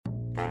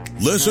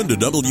Listen to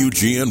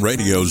WGN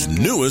Radio's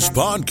newest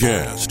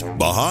podcast,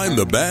 Behind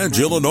the Badge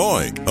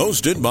Illinois,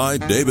 hosted by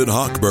David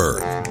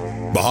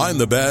Hochberg. Behind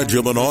the Badge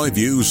Illinois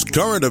views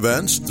current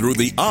events through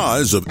the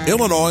eyes of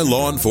Illinois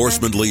law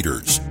enforcement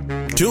leaders.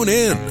 Tune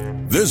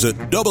in. Visit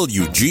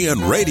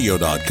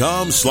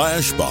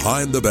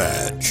WGNRadio.com/Behind the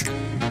Badge.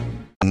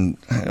 And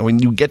when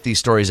you get these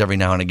stories every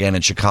now and again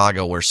in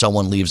Chicago where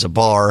someone leaves a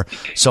bar,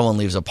 someone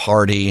leaves a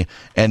party,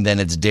 and then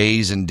it's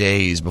days and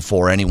days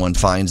before anyone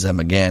finds them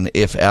again,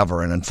 if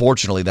ever. And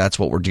unfortunately, that's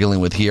what we're dealing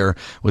with here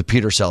with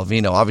Peter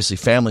Salvino. Obviously,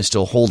 family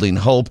still holding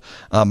hope.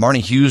 Marnie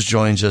Hughes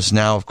joins us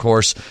now, of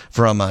course,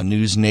 from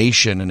News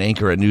Nation, an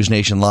anchor at News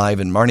Nation Live.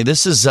 And Marnie,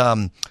 this is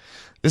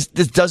this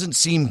doesn't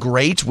seem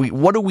great.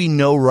 What do we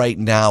know right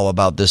now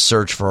about this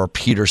search for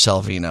Peter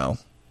Salvino?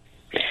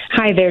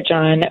 Hi there,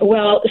 John.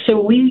 Well,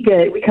 so we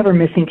cover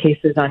missing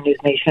cases on News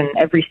Nation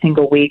every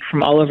single week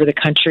from all over the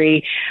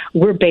country.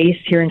 We're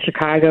based here in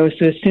Chicago,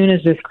 so as soon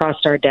as this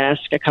crossed our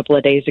desk a couple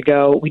of days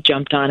ago, we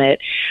jumped on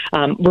it.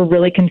 We're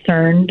really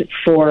concerned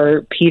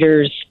for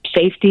Peter's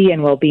safety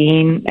and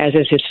well-being, as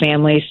is his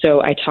family.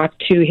 So I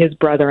talked to his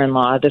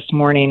brother-in-law this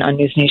morning on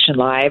News Nation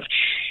Live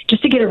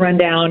just to get a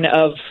rundown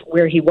of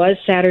where he was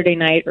Saturday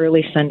night,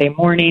 early Sunday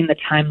morning, the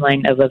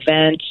timeline of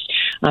events,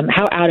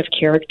 how out of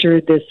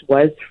character this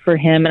was for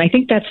him. And I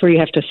think that's where you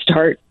have to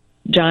start,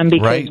 John,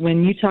 because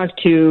when you talk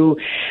to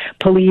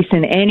police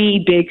in any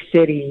big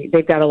city,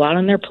 they've got a lot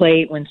on their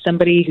plate. When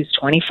somebody who's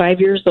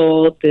 25 years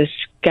old, this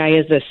guy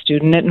is a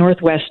student at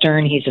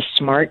Northwestern, he's a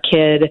smart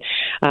kid.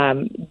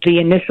 The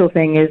initial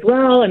thing is,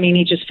 well, I mean,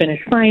 he just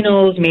finished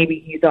finals. Maybe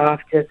he's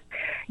off just,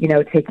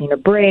 taking a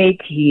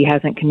break. He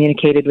hasn't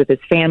communicated with his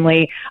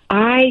family.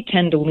 I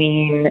tend to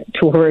lean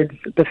towards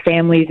the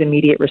family's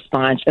immediate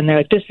response, and they're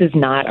like, this is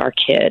not our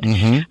kid.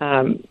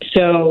 Mm-hmm.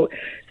 So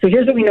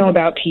here's what we know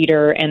about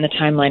Peter and the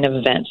timeline of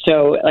events.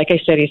 So like I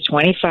said, he's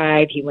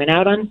 25. He went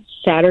out on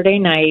Saturday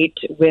night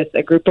with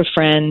a group of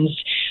friends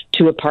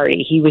to a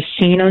party. He was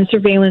seen on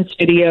surveillance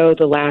video.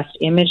 The last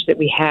image that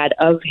we had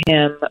of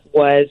him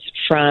was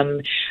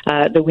from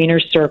the Wiener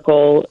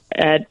Circle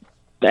at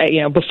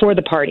before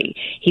the party.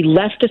 He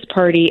left this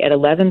party at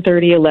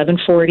 11:30,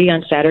 11:40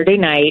 on Saturday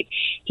night.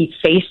 He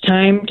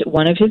FaceTimed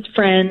one of his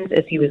friends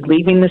as he was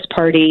leaving this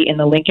party in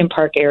the Lincoln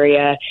Park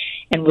area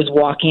and was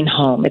walking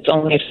home. It's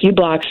only a few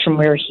blocks from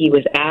where he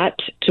was at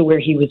to where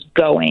he was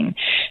going.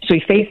 So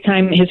he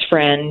FaceTimed his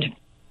friend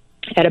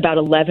at about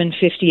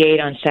 11:58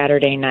 on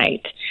Saturday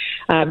night.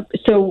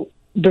 So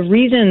the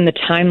reason the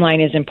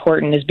timeline is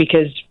important is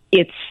because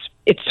it's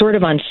sort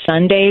of on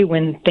Sunday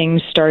when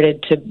things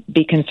started to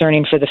be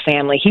concerning for the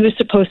family. He was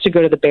supposed to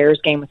go to the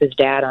Bears game with his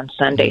dad on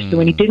Sunday. So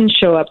when he didn't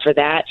show up for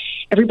that,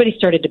 everybody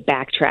started to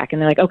backtrack.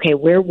 And they're like, okay,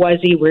 where was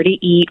he? Where'd he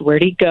eat?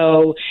 Where'd he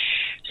go?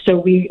 So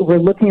we're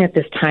looking at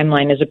this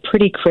timeline as a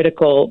pretty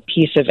critical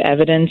piece of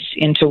evidence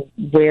into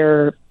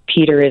where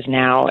Peter is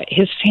now.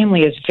 His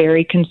family is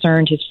very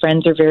concerned. His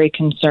friends are very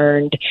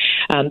concerned.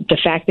 The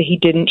fact that he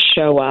didn't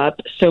show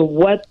up. So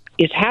what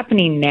is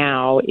happening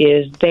now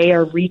is they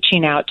are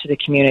reaching out to the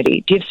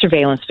community. Do you have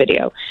surveillance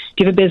video?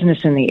 Do you have a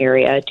business in the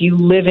area? Do you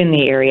live in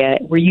the area?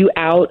 Were you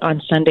out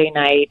on Saturday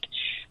night,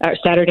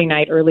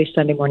 early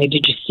Sunday morning?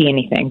 Did you see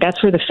anything?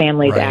 That's where the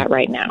family's at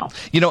right now.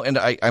 And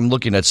I'm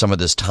looking at some of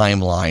this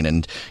timeline,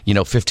 and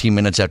 15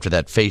 minutes after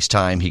that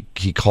FaceTime,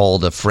 he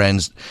called a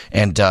friend,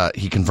 and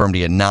he confirmed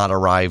he had not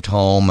arrived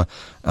home.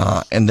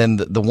 And then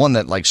the one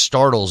that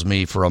startles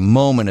me for a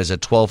moment is at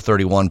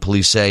 12:31.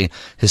 Police say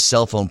his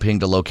cell phone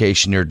pinged a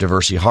location near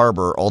Diversey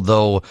Harbor.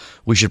 Although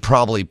we should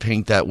probably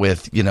paint that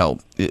with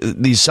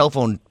these cell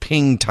phone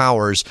ping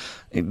towers.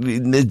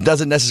 It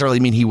doesn't necessarily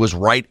mean he was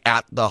right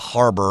at the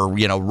harbor,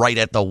 right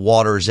at the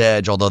water's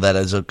edge. Although that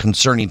is a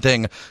concerning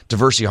thing.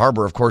 Diversey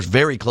Harbor, of course,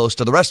 very close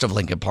to the rest of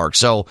Lincoln Park.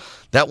 So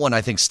that one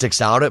I think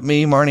sticks out at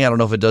me, Marnie. I don't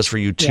know if it does for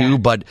you too,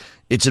 but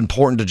it's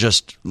important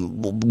to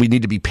we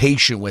need to be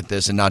patient with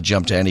this and not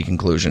jump to any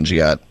conclusions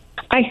yet.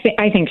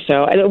 I think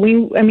so.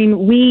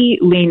 We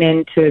lean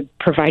into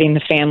providing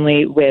the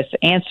family with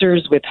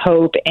answers, with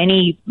hope,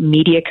 any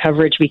media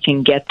coverage we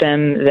can get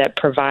them that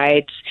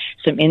provides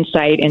some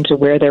insight into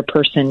where their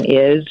person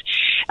is.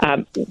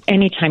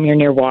 Anytime you're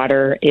near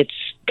water, it's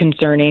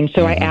concerning.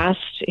 So I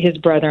asked his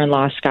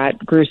brother-in-law,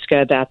 Scott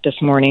Gruska, that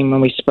this morning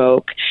when we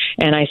spoke.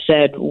 And I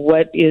said,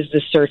 what is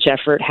the search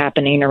effort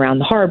happening around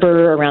the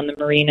harbor, around the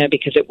marina?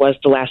 Because it was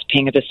the last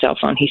ping of his cell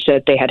phone. He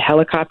said they had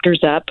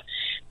helicopters up.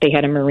 They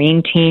had a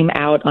Marine team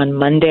out on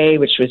Monday,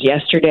 which was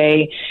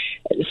yesterday,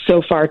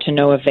 so far to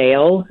no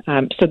avail.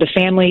 So the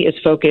family is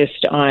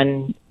focused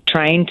on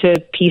trying to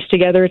piece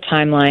together a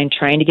timeline,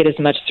 trying to get as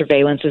much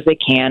surveillance as they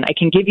can. I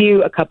can give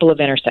you a couple of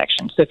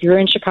intersections. So if you're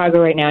in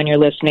Chicago right now and you're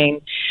listening,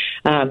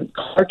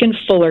 Clark and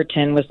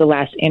Fullerton was the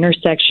last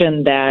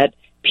intersection that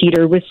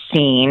Peter was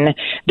seen.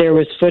 There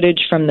was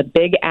footage from the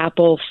Big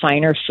Apple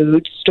Finer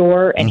Food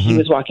store, and he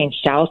was walking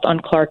south on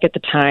Clark at the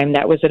time.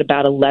 That was at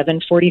about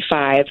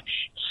 11:45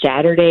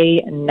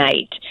 Saturday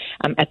night.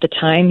 At the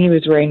time, he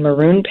was wearing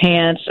maroon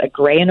pants, a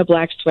gray and a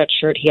black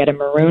sweatshirt. He had a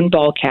maroon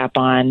ball cap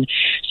on.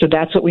 So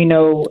that's what we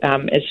know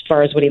as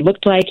far as what he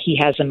looked like. He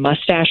has a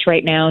mustache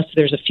right now, so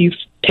there's a few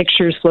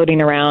pictures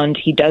floating around.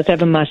 He does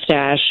have a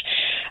mustache.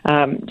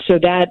 So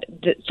that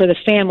for the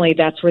family,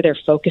 that's where they're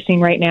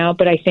focusing right now.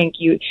 But I think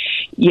you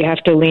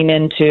have to lean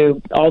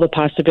into all the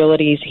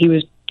possibilities.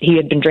 He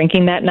had been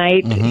drinking that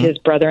night. His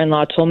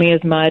brother-in-law told me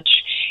as much.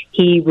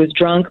 He was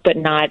drunk but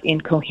not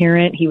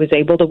incoherent. He was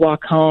able to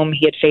walk home.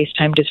 He had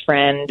FaceTimed his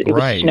friend. It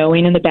was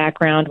snowing in the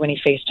background when he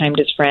FaceTimed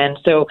his friend.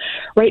 So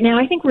right now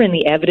I think we're in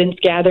the evidence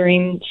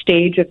gathering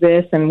stage of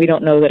this, and we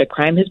don't know that a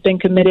crime has been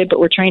committed,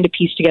 but we're trying to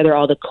piece together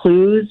all the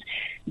clues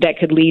that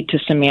could lead to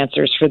some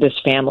answers for this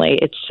family.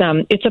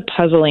 It's a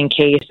puzzling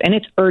case, and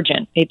it's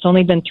urgent. It's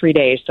only been 3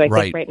 days, so I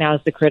think right now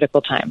is the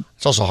critical time.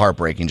 It's also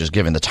heartbreaking, just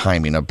given the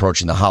timing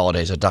approaching the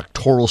holidays. A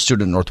doctoral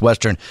student at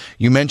Northwestern.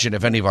 You mentioned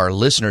if any of our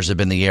listeners have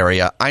been in the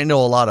area. I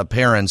know a lot of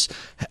parents,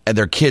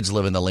 their kids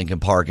live in the Lincoln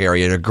Park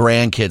area. Their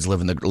grandkids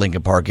live in the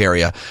Lincoln Park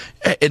area.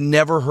 It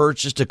never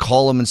hurts just to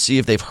call them and see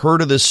if they've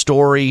heard of this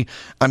story.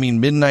 I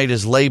mean, midnight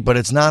is late, but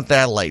it's not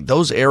that late.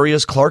 Those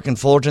areas, Clark and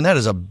Fullerton, that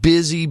is a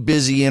busy,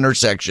 busy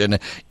intersection.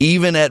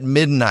 Even at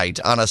midnight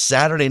on a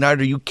Saturday night,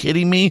 are you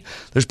kidding me?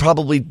 There's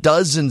probably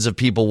dozens of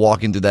people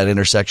walking through that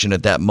intersection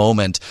at that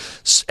moment.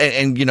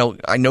 And you know,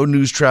 I know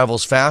news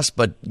travels fast,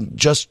 but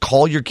just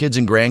call your kids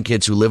and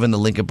grandkids who live in the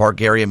Lincoln Park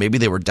area. Maybe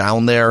they were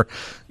down there.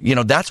 You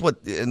know, that's what,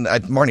 and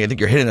Marnie, I think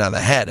you're hitting it on the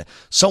head.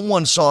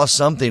 Someone saw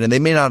something, and they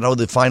may not know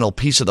the final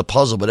piece of the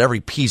puzzle, but every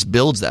piece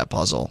builds that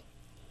puzzle.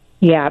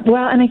 Yeah,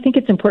 well, and I think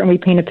it's important we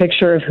paint a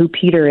picture of who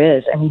Peter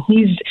is. I mean,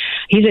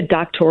 he's a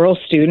doctoral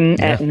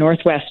student at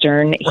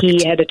Northwestern.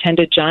 He had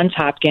attended Johns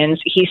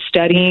Hopkins. He's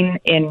studying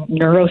in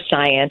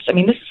neuroscience. I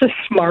mean, this is a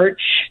smart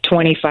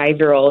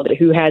 25-year-old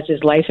who has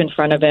his life in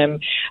front of him.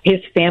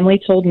 His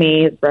family told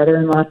me, his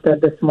brother-in-law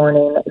said this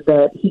morning,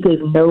 that he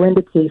gave no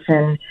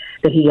indication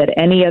that he had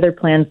any other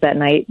plans that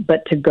night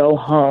but to go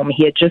home.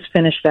 He had just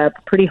finished up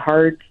a pretty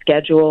hard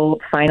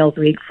schedule, finals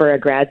week for a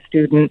grad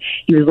student.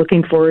 He was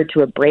looking forward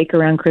to a break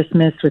around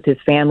Christmas with his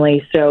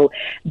family. So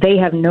they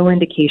have no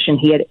indication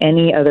he had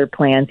any other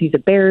plans. He's a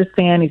Bears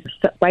fan. He's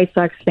a White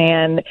Sox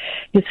fan.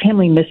 His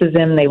family misses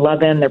him. They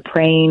love him. They're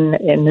praying,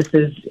 and this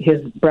is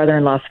his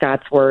brother-in-law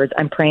Scott's words,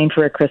 "I'm praying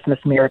for a Christmas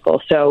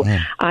miracle." So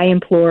I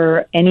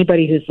implore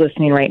anybody who's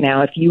listening right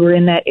now, if you were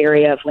in that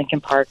area of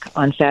Lincoln Park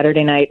on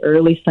Saturday night,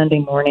 early Sunday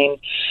morning,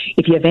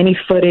 if you have any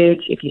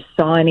footage, if you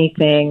saw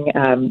anything,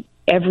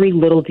 every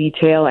little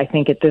detail, I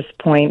think at this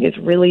point is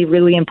really,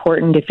 really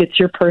important. If it's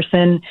your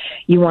person,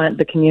 you want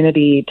the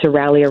community to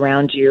rally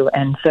around you.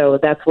 And so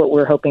that's what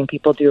we're hoping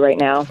people do right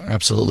now.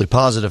 Absolutely.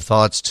 Positive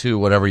thoughts, too,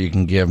 whatever you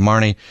can give.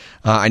 Marnie,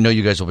 I know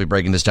you guys will be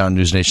breaking this down on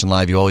News Nation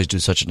Live. You always do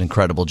such an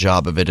incredible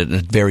job of it, and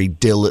very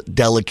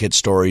delicate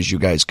stories you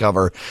guys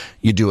cover.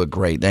 You do it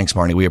great. Thanks,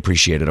 Marnie. We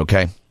appreciate it,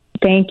 okay?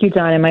 Thank you,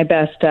 Don, and my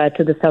best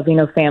to the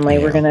Salvino family.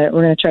 Yeah. We're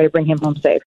gonna try to bring him home safe.